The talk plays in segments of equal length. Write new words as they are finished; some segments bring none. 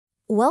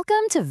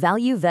Welcome to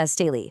Value Vest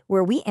Daily,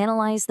 where we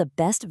analyze the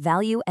best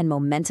value and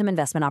momentum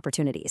investment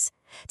opportunities.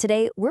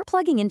 Today, we're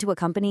plugging into a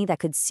company that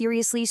could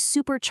seriously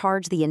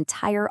supercharge the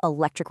entire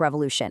electric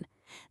revolution.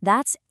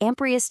 That's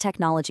Amprius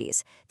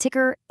Technologies,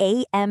 ticker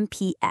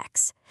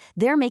AMPX.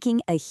 They're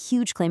making a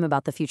huge claim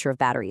about the future of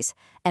batteries,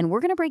 and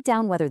we're going to break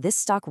down whether this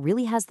stock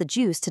really has the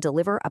juice to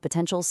deliver a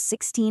potential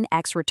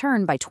 16x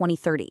return by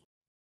 2030.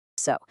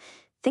 So,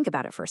 think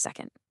about it for a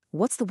second.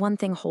 What's the one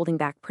thing holding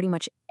back pretty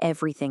much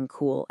everything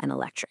cool and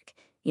electric?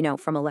 You know,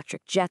 from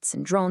electric jets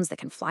and drones that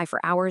can fly for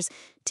hours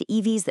to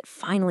EVs that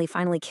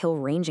finally kill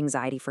range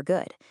anxiety for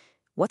good.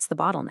 What's the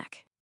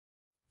bottleneck?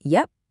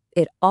 Yep,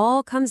 it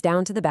all comes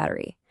down to the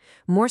battery.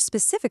 More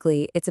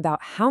specifically, it's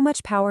about how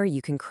much power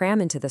you can cram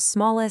into the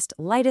smallest,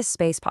 lightest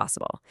space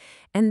possible.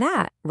 And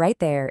that, right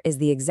there, is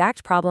the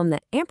exact problem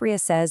that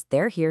Amprius says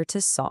they're here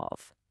to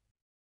solve.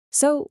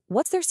 So,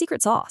 what's their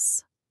secret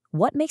sauce?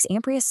 What makes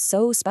Amprius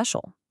so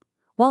special?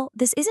 Well,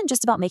 this isn't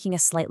just about making a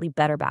slightly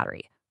better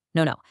battery.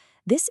 No.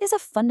 This is a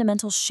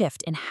fundamental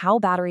shift in how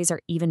batteries are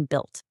even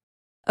built.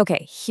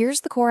 Okay, here's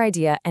the core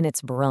idea, and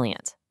it's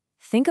brilliant.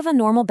 Think of a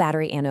normal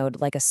battery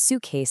anode like a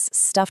suitcase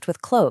stuffed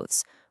with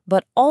clothes,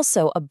 but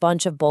also a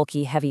bunch of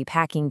bulky, heavy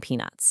packing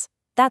peanuts.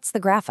 That's the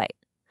graphite.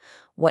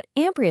 What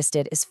Amprius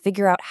did is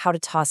figure out how to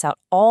toss out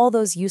all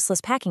those useless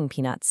packing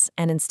peanuts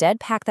and instead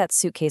pack that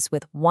suitcase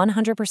with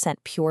 100%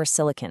 pure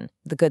silicon,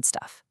 the good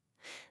stuff.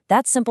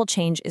 That simple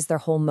change is their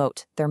whole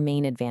moat, their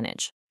main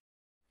advantage.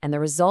 And the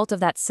result of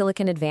that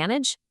silicon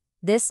advantage?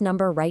 This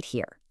number right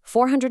here,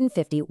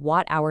 450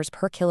 watt-hours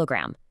per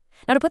kilogram.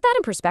 Now, to put that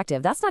in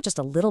perspective, that's not just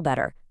a little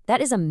better. That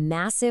is a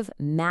massive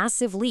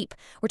leap.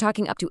 We're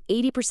talking up to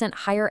 80%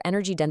 higher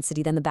energy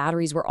density than the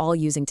batteries we're all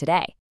using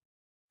today.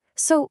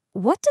 So,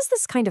 what does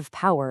this kind of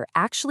power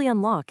actually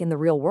unlock in the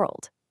real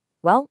world?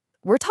 Well,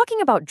 we're talking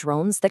about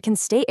drones that can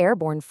stay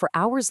airborne for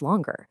hours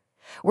longer.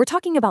 We're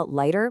talking about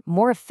lighter,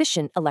 more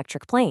efficient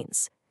electric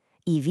planes.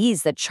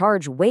 EVs that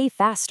charge way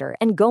faster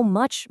and go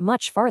much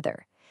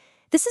farther.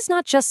 This is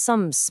not just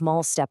some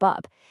small step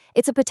up.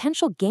 It's a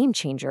potential game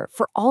changer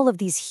for all of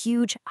these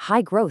huge,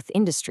 high-growth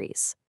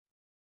industries.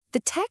 The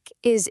tech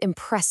is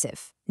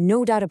impressive,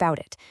 no doubt about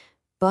it.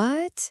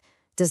 But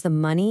does the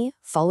money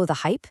follow the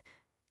hype?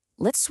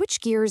 Let's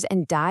switch gears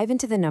and dive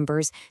into the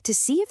numbers to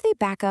see if they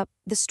back up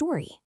the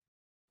story.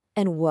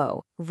 And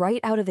whoa,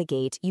 right out of the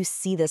gate, you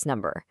see this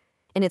number.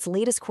 In its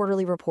latest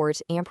quarterly report,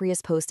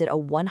 Amprius posted a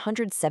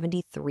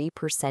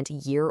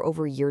 173%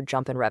 year-over-year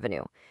jump in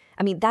revenue.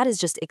 I mean, that is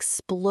just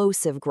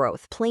explosive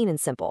growth, plain and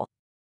simple.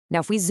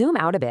 Now, if we zoom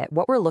out a bit,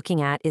 what we're looking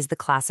at is the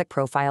classic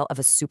profile of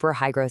a super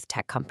high-growth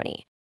tech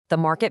company. The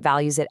market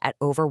values it at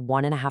over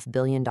 $1.5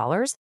 billion,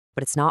 but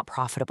it's not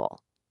profitable.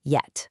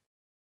 Yet.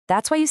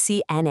 That's why you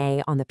see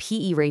NA on the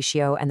PE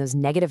ratio and those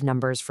negative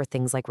numbers for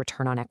things like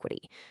return on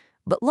equity.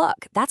 But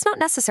look, that's not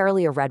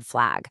necessarily a red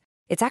flag.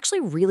 It's actually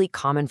really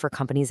common for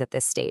companies at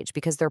this stage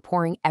because they're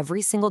pouring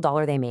every single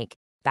dollar they make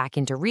back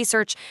into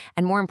research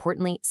and, more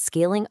importantly,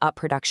 scaling up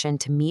production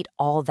to meet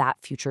all that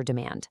future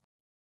demand.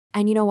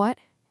 And you know what?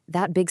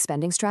 That big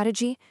spending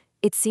strategy,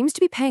 it seems to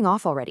be paying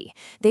off already.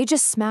 They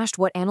just smashed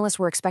what analysts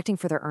were expecting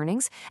for their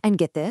earnings, and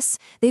get this,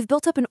 they've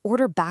built up an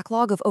order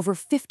backlog of over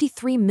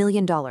 $53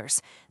 million.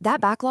 That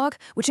backlog,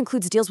 which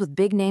includes deals with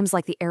big names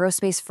like the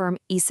aerospace firm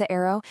ESA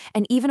Aero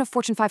and even a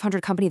Fortune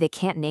 500 company they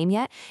can't name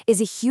yet,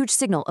 is a huge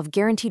signal of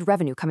guaranteed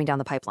revenue coming down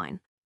the pipeline.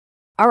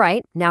 All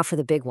right, now for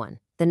the big one,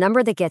 the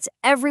number that gets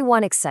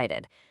everyone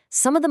excited.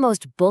 Some of the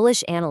most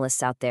bullish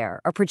analysts out there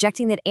are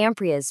projecting that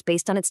Amprius,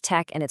 based on its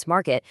tech and its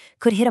market,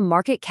 could hit a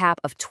market cap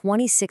of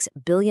 $26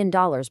 billion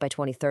by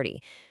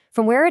 2030.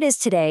 From where it is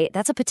today,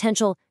 that's a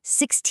potential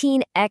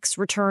 16x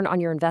return on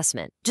your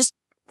investment. Just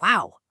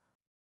wow.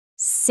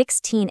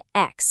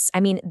 16x.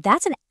 I mean,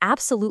 that's an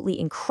absolutely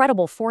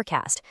incredible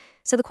forecast.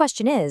 So the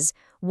question is,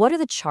 what do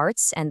the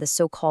charts and the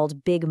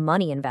so-called big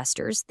money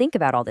investors think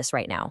about all this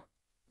right now?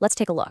 Let's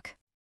take a look.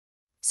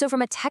 So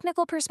from a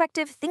technical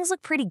perspective, things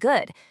look pretty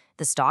good.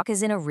 The stock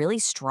is in a really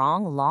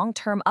strong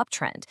long-term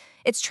uptrend.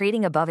 It's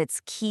trading above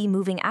its key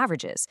moving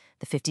averages,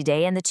 the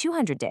 50-day and the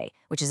 200-day,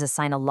 which is a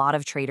sign a lot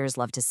of traders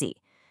love to see.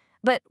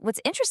 But what's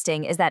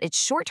interesting is that its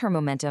short-term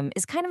momentum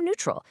is kind of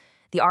neutral.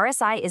 The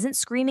RSI isn't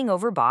screaming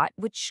overbought,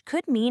 which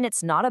could mean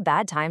it's not a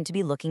bad time to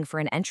be looking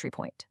for an entry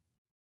point.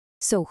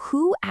 So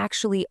who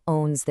actually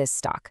owns this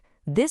stock?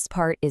 This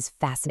part is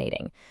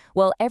fascinating.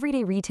 While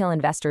everyday retail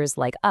investors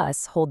like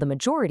us hold the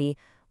majority,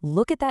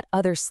 look at that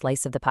other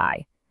slice of the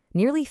pie.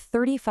 Nearly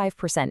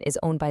 35% is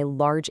owned by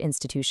large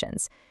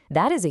institutions.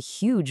 That is a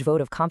huge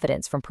vote of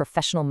confidence from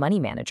professional money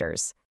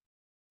managers.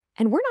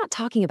 And we're not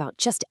talking about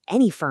just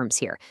any firms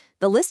here.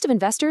 The list of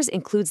investors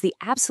includes the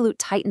absolute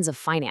titans of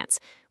finance.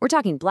 We're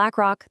talking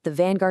BlackRock, the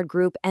Vanguard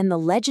Group, and the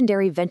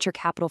legendary venture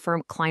capital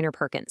firm Kleiner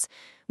Perkins.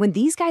 When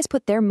these guys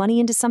put their money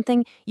into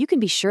something, you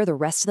can be sure the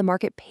rest of the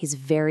market pays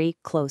very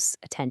close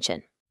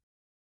attention.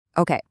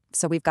 Okay,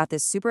 so we've got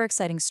this super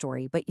exciting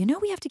story, but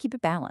we have to keep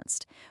it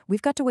balanced.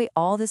 We've got to weigh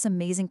all this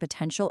amazing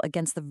potential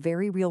against the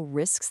very real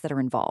risks that are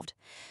involved.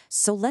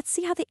 So let's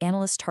see how the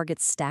analyst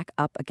targets stack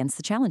up against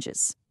the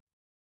challenges.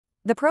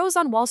 The pros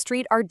on Wall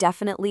Street are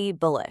definitely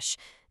bullish.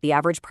 The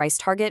average price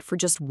target for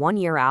just 1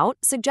 year out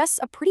suggests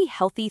a pretty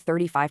healthy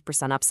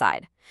 35%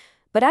 upside.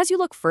 But as you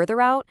look further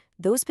out,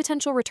 those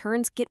potential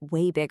returns get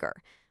way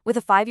bigger, with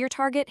a 5-year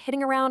target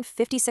hitting around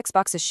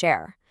 $56 a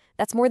share.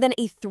 That's more than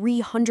a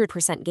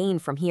 300% gain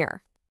from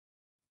here.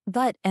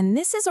 But, and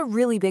this is a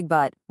really big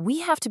but, we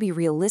have to be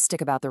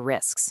realistic about the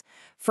risks.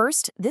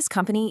 First, this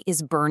company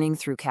is burning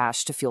through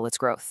cash to fuel its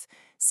growth.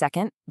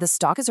 Second, the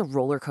stock is a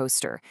roller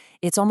coaster.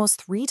 It's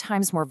almost 3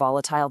 times more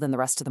volatile than the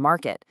rest of the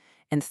market.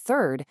 And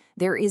third,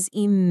 there is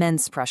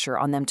immense pressure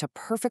on them to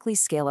perfectly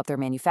scale up their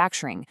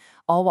manufacturing,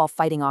 all while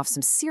fighting off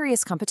some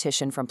serious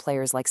competition from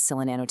players like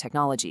Amprius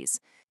Technologies.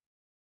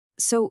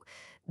 So,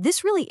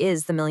 this really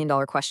is the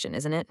million-dollar question,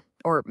 isn't it?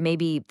 Or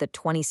maybe the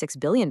 $26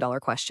 billion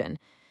question.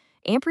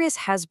 Amprius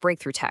has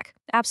breakthrough tech,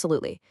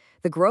 absolutely.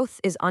 The growth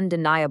is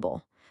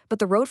undeniable. But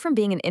the road from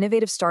being an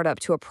innovative startup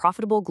to a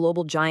profitable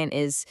global giant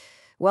is,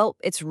 well,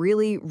 it's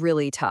really,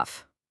 really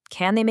tough.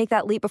 Can they make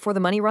that leap before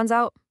the money runs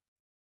out?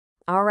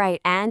 All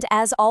right, and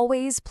as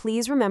always,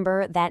 please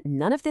remember that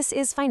none of this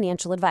is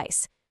financial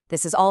advice.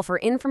 This is all for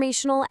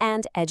informational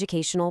and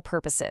educational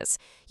purposes.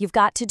 You've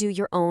got to do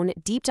your own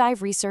deep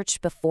dive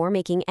research before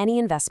making any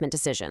investment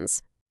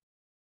decisions.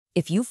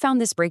 If you found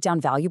this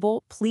breakdown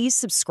valuable, please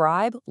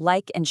subscribe,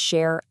 like, and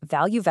share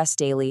Value Vest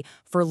Daily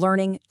for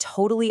learning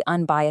totally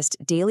unbiased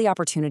daily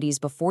opportunities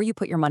before you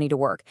put your money to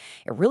work.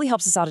 It really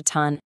helps us out a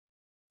ton.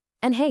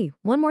 And hey,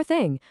 one more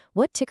thing.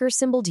 What ticker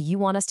symbol do you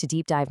want us to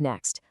deep dive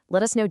next?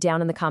 Let us know down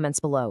in the comments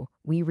below.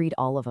 We read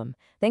all of them.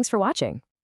 Thanks for watching.